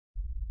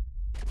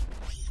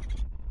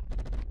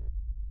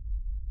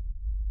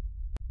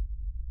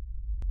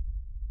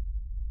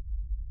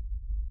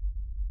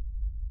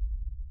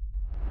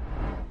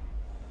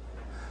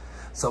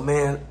So,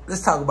 man,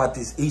 let's talk about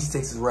this East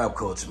Texas rap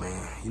culture,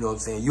 man. You know what I'm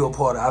saying? You're a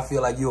part of, I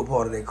feel like you're a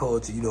part of that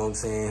culture, you know what I'm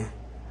saying?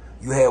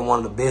 You had one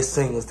of the best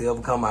singers to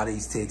ever come out of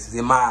East Texas,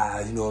 in my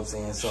eyes, you know what I'm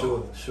saying?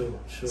 So, Sure.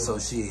 So,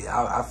 shit,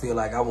 I feel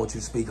like I want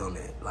you to speak on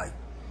that. Like,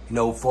 you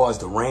know, as far as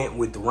the rant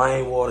with the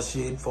rainwater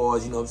shit, as far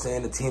as, you know what I'm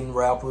saying, the 10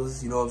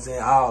 rappers, you know what I'm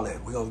saying, all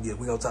that. We're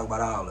gonna talk about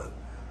all of it.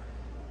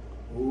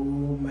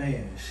 Ooh,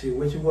 man, shit,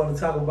 what you want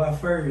to talk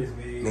about first,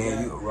 man?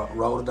 Man, you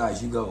roll the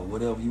dice, you go.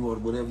 Whatever you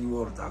want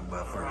to talk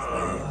about first,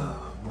 man.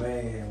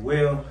 Man,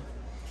 well,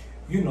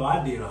 you know,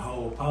 I did a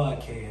whole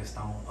podcast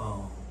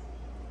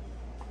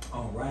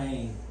on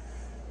Rain.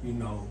 You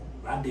know,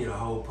 I did a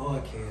whole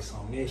podcast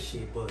on that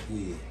shit, but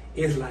yeah,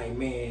 it's like,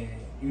 man,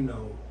 you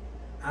know,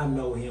 I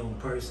know him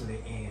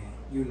personally, and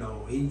you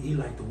know, he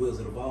like the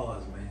Wizard of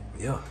Oz, man.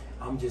 Yeah.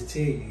 I'm just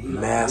telling you, he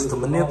like master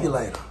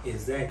manipulator.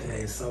 Exactly.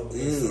 And so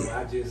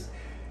Yeah.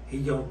 he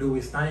gonna do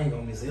his thing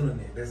on this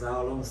internet. That's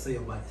all I'm gonna say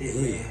about that,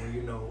 Yeah. man.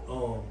 You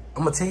know,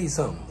 I'm gonna tell you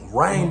something.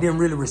 Rain didn't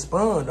really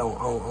respond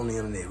on the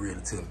internet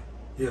really to me.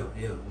 Yeah,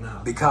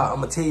 nah. Because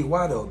I'm gonna tell you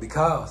why though.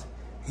 Because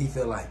he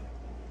felt like,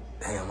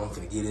 damn, I'm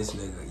finna get this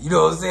nigga. You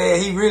know what I'm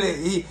saying? He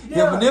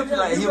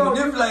manipulate. You know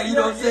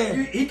what I'm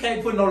saying? He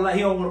can't put no light.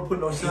 He don't want to put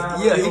no shine.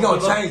 Yeah, he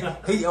gonna change.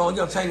 He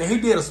gonna change. He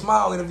did a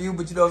small interview,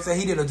 but you know what I'm saying?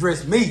 He didn't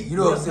address me. You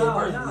know what I'm saying?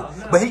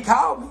 Personally. But he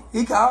called me.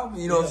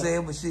 You know what I'm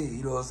saying? But shit,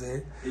 you know what I'm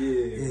saying?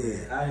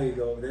 Yeah. I ain't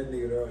go. That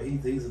nigga though,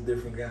 he's a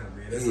different guy,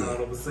 man. That's all I'm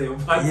gonna say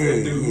about that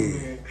dude,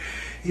 man.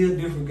 He's a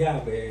different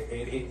guy, man.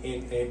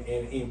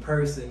 And in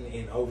person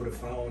and over the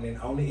phone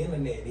and on the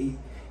internet, he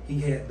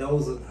had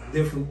those are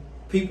different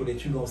people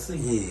that you gonna see.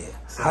 Yeah.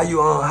 So,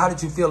 how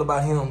did you feel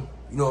about him?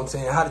 You know what I'm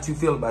saying? How did you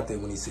feel about that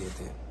when he said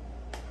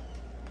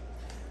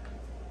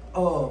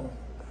that?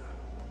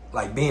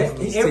 Like being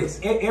from East Texas.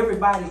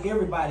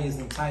 Everybody is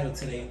entitled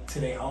to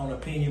their own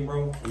opinion,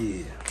 bro.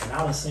 Yeah. And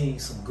I done seen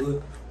some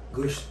good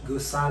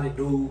solid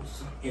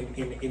dudes in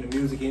the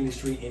music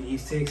industry in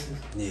East Texas.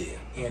 Yeah.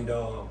 And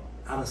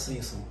I done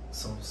seen some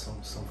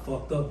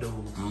fucked up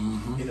dudes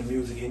in the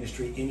music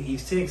industry in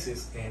East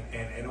Texas,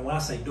 and when I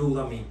say dudes,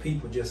 I mean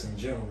people just in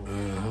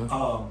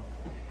general.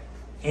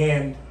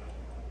 And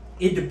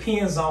it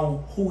depends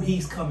on who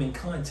he's come in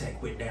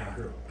contact with down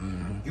here.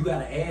 You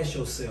gotta ask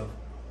yourself,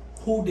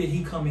 who did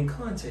he come in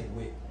contact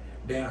with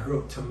down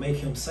here to make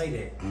him say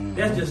that?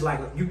 That's just like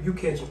you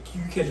catch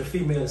a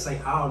female and say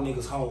all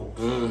niggas hoes.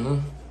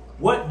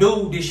 What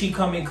dude did she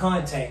come in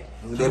contact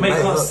to make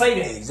her say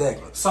that?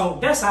 Exactly. So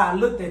that's how I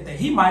looked at that.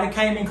 He might have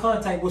came in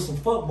contact with some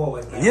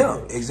fuckboys.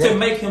 Exactly. To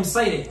make him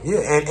say that. Yeah,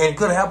 and it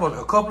could have happened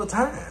a couple of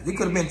times. It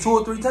could have been 2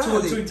 or 3 times. 2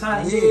 or 3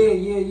 times.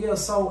 Yeah.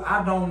 So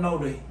I don't know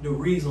the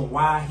reason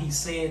why he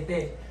said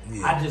that.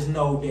 Yeah. I just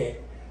know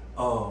that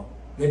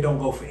they don't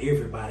go for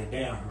everybody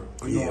down here.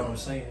 You know what I'm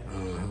saying?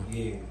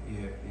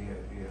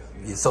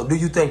 Yeah. So do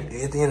you think,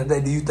 at the end of the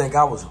day, do you think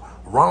I was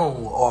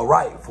wrong or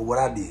right for what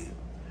I did?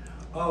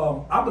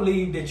 I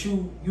believe that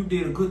you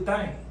did a good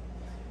thing.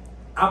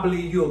 I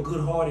believe you're a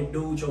good-hearted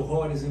dude. Your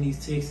heart is in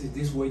East Texas.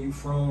 This is where you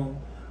from.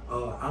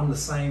 I'm the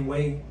same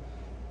way.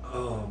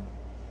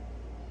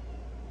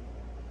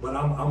 But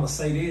I'm gonna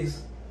say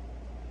this.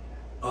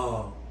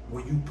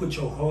 When you put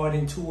your heart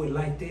into it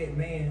like that,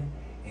 man,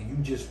 and you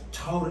just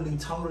totally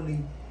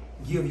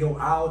give your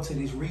all to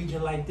this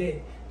region like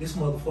that, this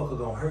motherfucker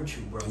gonna hurt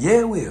you, bro. Yeah,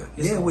 it will.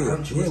 It's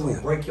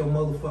gonna break your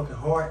motherfucking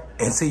heart.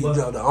 And see,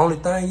 the only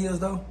thing is,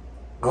 though,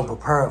 I'm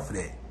prepared for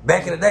that.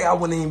 Back in the day, I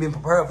wouldn't even been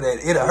prepared for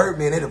that. It'll hurt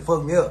me and it'll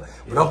fuck me up.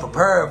 But I'm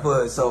prepared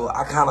for it, so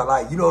I kind of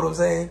like, you know what I'm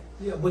saying?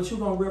 Yeah, but you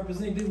gonna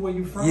represent this where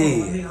you from.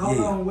 Hold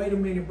on, wait a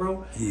minute,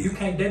 bro. You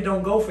can't, that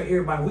don't go for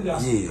everybody. We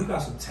got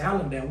some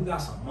talent down. We got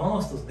some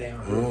monsters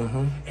down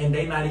here. And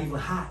they not even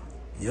hot.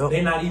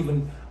 They not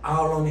even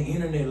all on the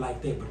internet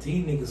like that. But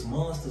these niggas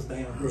monsters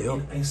down here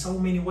in so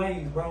many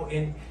ways, bro.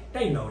 And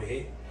they know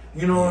that.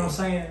 You know what I'm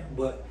saying?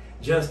 But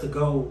just to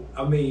go,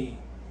 I mean,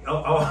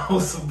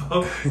 on some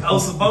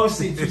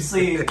bullshit you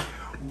said,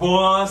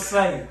 boy,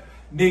 say,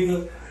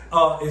 nigga,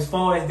 as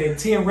far as that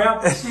 10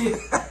 rapper shit,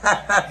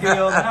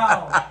 hell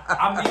no.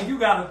 I mean, you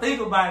gotta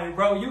think about it,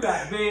 bro. You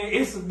got, man,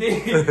 it's a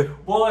big,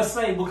 boy,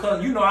 say,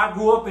 because, you know, I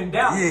grew up in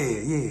Dallas.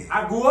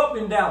 I grew up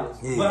in Dallas.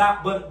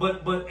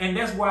 But and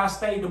that's where I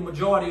stayed the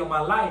majority of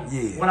my life.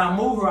 When I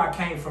moved here, I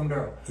came from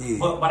there.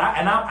 But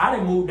I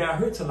didn't move down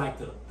here till like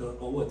the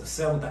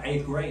 7th or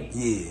 8th grade.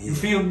 You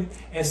feel me?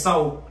 And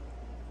so,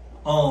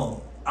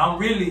 I'm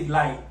really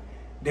like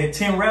that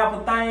 10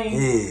 rapper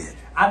thing.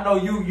 I know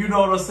you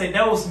know what I'm saying.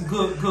 That was some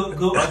good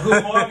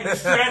marketing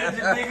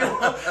strategy, nigga.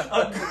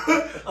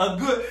 A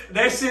good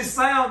that shit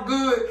sound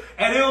good,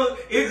 and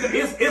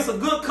it's a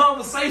good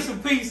conversation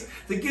piece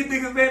to get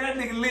niggas, man. That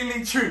nigga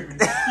Lily tripping.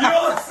 You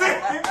know what I'm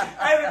saying?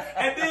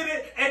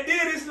 and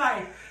then it's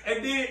like,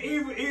 and then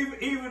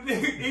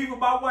even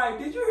my wife,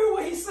 did you hear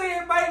what he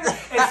said, baby?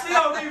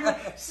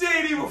 And she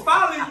ain't even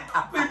following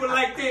people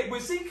like that,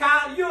 but she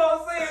kind of, you know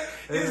what I'm saying?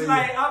 It's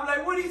like, I'm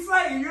like, what he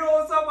say? You know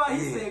what I'm talking about?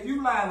 He said, if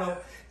you line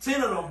up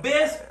 10 of the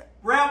best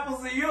rappers,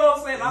 and you know what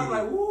I'm saying? I'm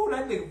like, woo,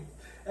 that nigga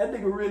That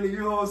nigga really, you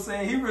know what I'm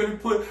saying? He really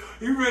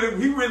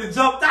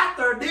jumped out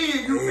there,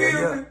 did you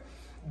feel me?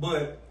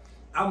 But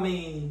I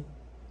mean,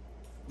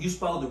 you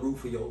supposed to root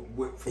for your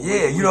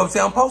you know what I'm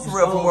saying? I'm supposed to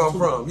rep from where I'm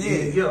from.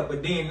 Yeah,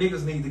 but then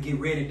niggas need to get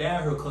ready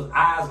down here because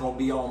eyes gonna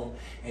be on them.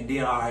 And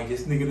then, all right,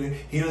 this nigga,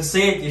 he done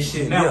said this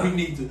shit. Now we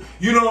need to,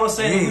 you know what I'm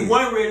saying? If we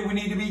weren't ready, we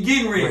need to be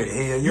getting ready.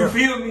 You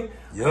feel me?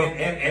 Yeah.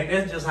 And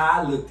that's just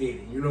how I looked at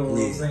it. You know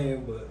what I'm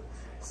saying? But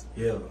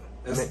yeah,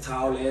 that's a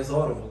tall ass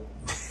audible.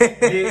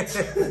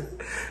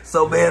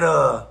 So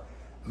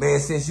man,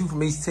 since you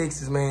from East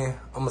Texas, man,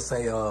 I'm gonna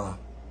say I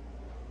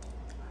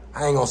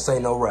ain't gonna say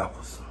no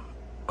rappers.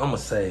 I'm gonna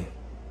say,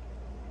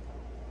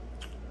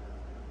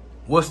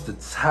 what's the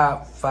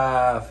top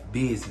 5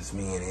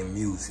 businessmen in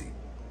music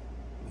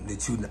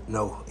that you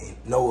know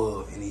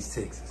of in East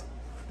Texas?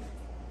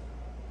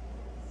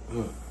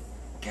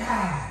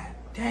 God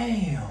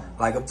damn.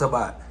 Like I'm talking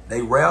about,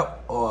 they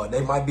rap, or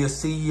they might be a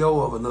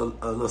CEO of a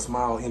little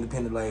small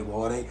independent label,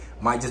 or they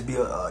might just be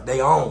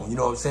they own, you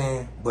know what I'm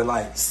saying? But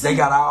like, they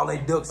got all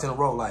their ducks in a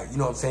row, like, you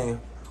know what I'm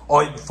saying?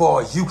 Or as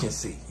far as you can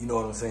see, you know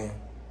what I'm saying?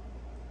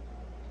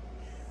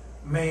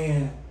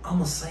 Man, I'm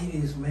gonna say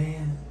this,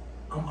 man.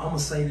 I'm gonna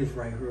say this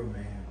right here,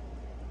 man.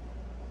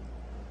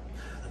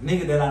 A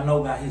nigga that I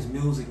know got his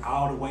music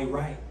all the way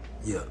right.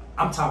 Yeah.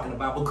 I'm talking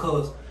about,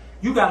 because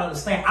you gotta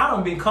understand, I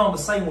done been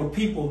conversating with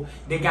people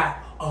that got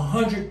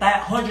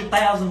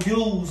 100,000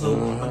 views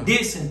or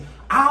this and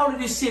all of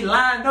this shit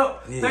lined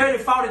up, 30,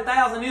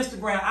 40,000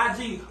 Instagram,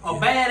 IG, a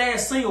badass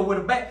singer with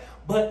a back.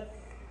 But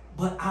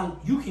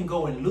you can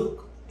go and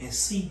look and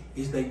see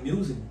is they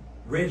music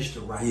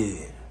registered right.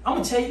 Yeah. I'm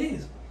gonna tell you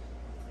this.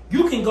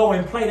 You can go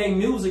and play their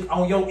music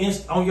on your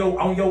YouTube.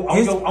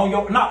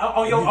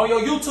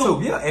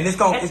 Yeah, and it's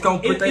gonna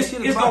put that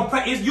shit. You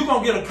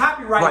gonna get a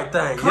copyright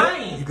thing.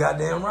 claim. Yeah, you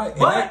goddamn right.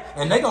 But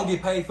and they gonna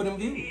get paid for them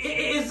views.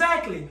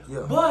 Exactly.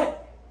 Yeah.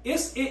 But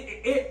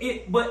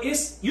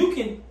you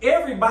can.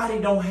 Everybody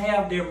don't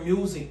have their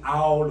music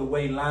all the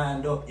way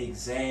lined up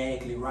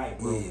exactly right,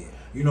 bro. Yeah.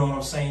 You know what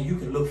I'm saying? You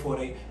can look for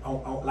they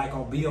like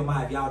on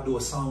BMI if y'all do a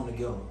song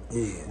together.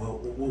 Yeah. Well,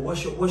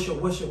 what's your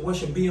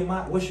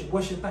BMI? What's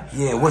your thing?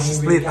 Yeah. What's your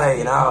split pay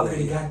and all that? I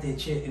really got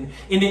that shit.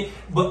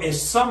 But it's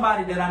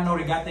somebody that I know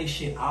that got their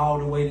shit all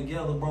the way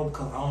together, bro.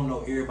 Because I don't know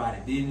everybody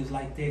business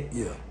like that.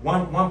 Yeah.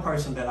 One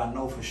person that I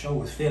know for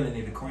sure is Feeling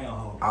It, the Crown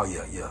Holder. Oh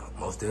yeah,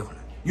 most definitely.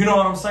 You know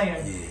what I'm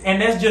saying? Yeah.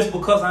 And that's just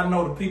because I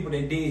know the people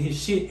that did his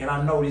shit, and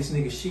I know this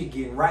nigga shit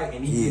getting right,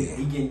 and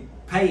he getting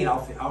paid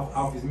off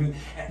his music.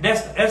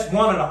 That's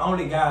one of the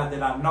only guys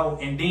that I know.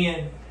 And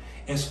then,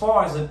 as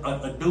far as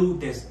a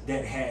dude that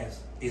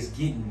is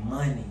getting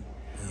money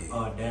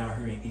down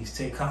here in East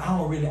Texas, I'm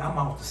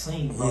off the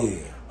scene, bro. Yeah.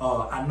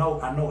 I know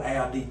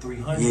LD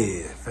 300.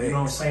 Yeah, facts. You know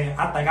what I'm saying?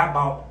 I think I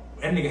bought.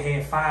 That nigga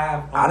had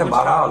 5. I done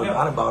bought all of them.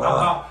 I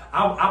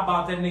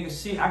bought that nigga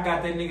shit. I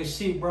got that nigga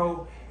shit,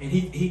 bro. And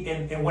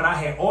and when I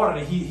had ordered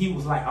it, he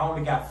was like, I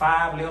only got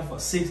 5 left or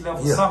 6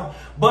 left or something.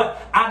 But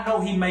I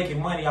know he making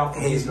money off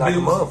of his like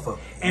music. A motherfucker.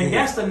 And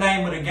that's the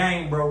name of the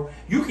game, bro.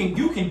 You can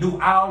do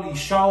all these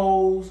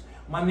shows,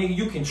 my nigga.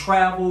 You can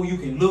travel, you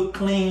can look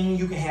clean,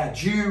 you can have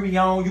jewelry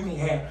on, you can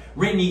have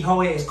rent these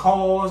whole ass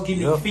cars, give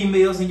me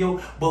females in your.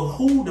 But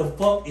who the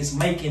fuck is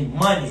making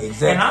money?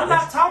 Exactly. And I'm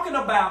not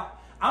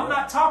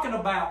talking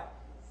about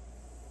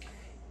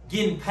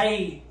getting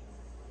paid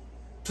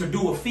to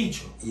do a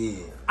feature. Yeah.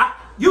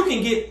 You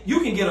can get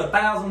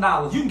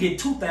 $1,000. You can get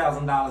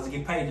 $2,000 to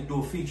get paid to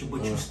do a feature,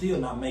 but you still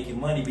not making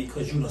money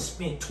because you done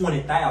spent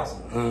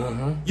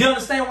 $20,000. You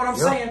understand what I'm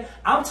saying?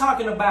 I'm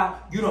talking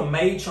about you done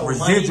made your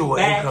residual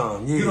money back.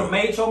 income. Yeah. You done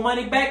made your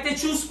money back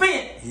that you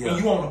spent,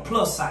 and you on the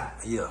plus side.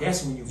 Yeah.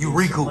 That's when you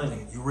recoup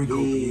money. You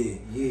recoup.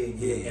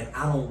 Yeah. And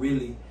I don't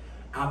really.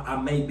 I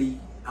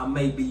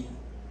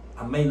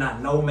may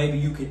not know. Maybe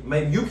you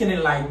can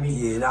enlighten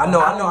me. Yeah, I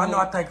know.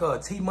 I think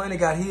T Money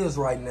got his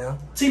right now.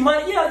 T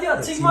Money,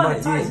 T Money,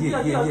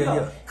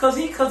 yeah. Cause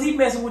he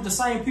messing with the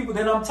same people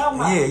that I'm talking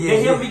about.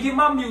 They help me get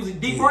my music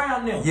deep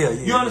around them.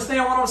 You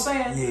understand what I'm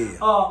saying?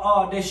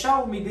 Yeah. They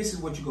showed me this is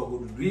what you go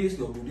do this,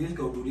 go do this,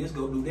 go do this,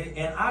 go do that,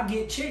 and I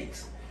get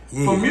checks.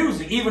 For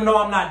music, even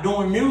though I'm not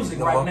doing music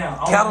right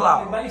now.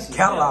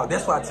 Catalog.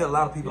 That's why I tell a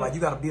lot of people, like,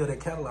 you got to build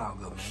that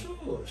catalog up, man.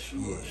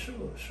 Sure.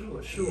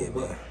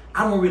 But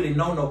I don't really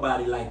know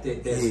nobody like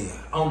that.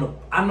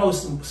 I know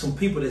some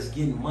people that's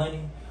getting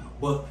money,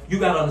 but you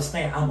got to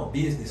understand, I'm a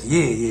businessman.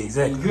 Yeah,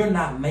 exactly. And you're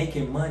not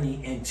making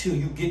money until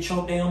you get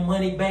your damn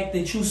money back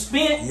that you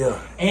spent,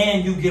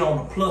 and you get on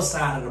the plus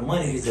side of the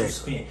money that you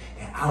spent.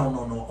 And I don't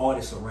know no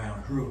artists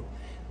around here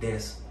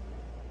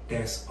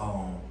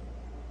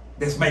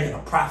that's making a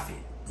profit.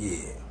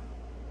 Yeah.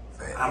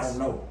 Facts. I don't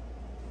know.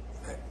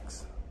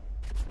 Facts.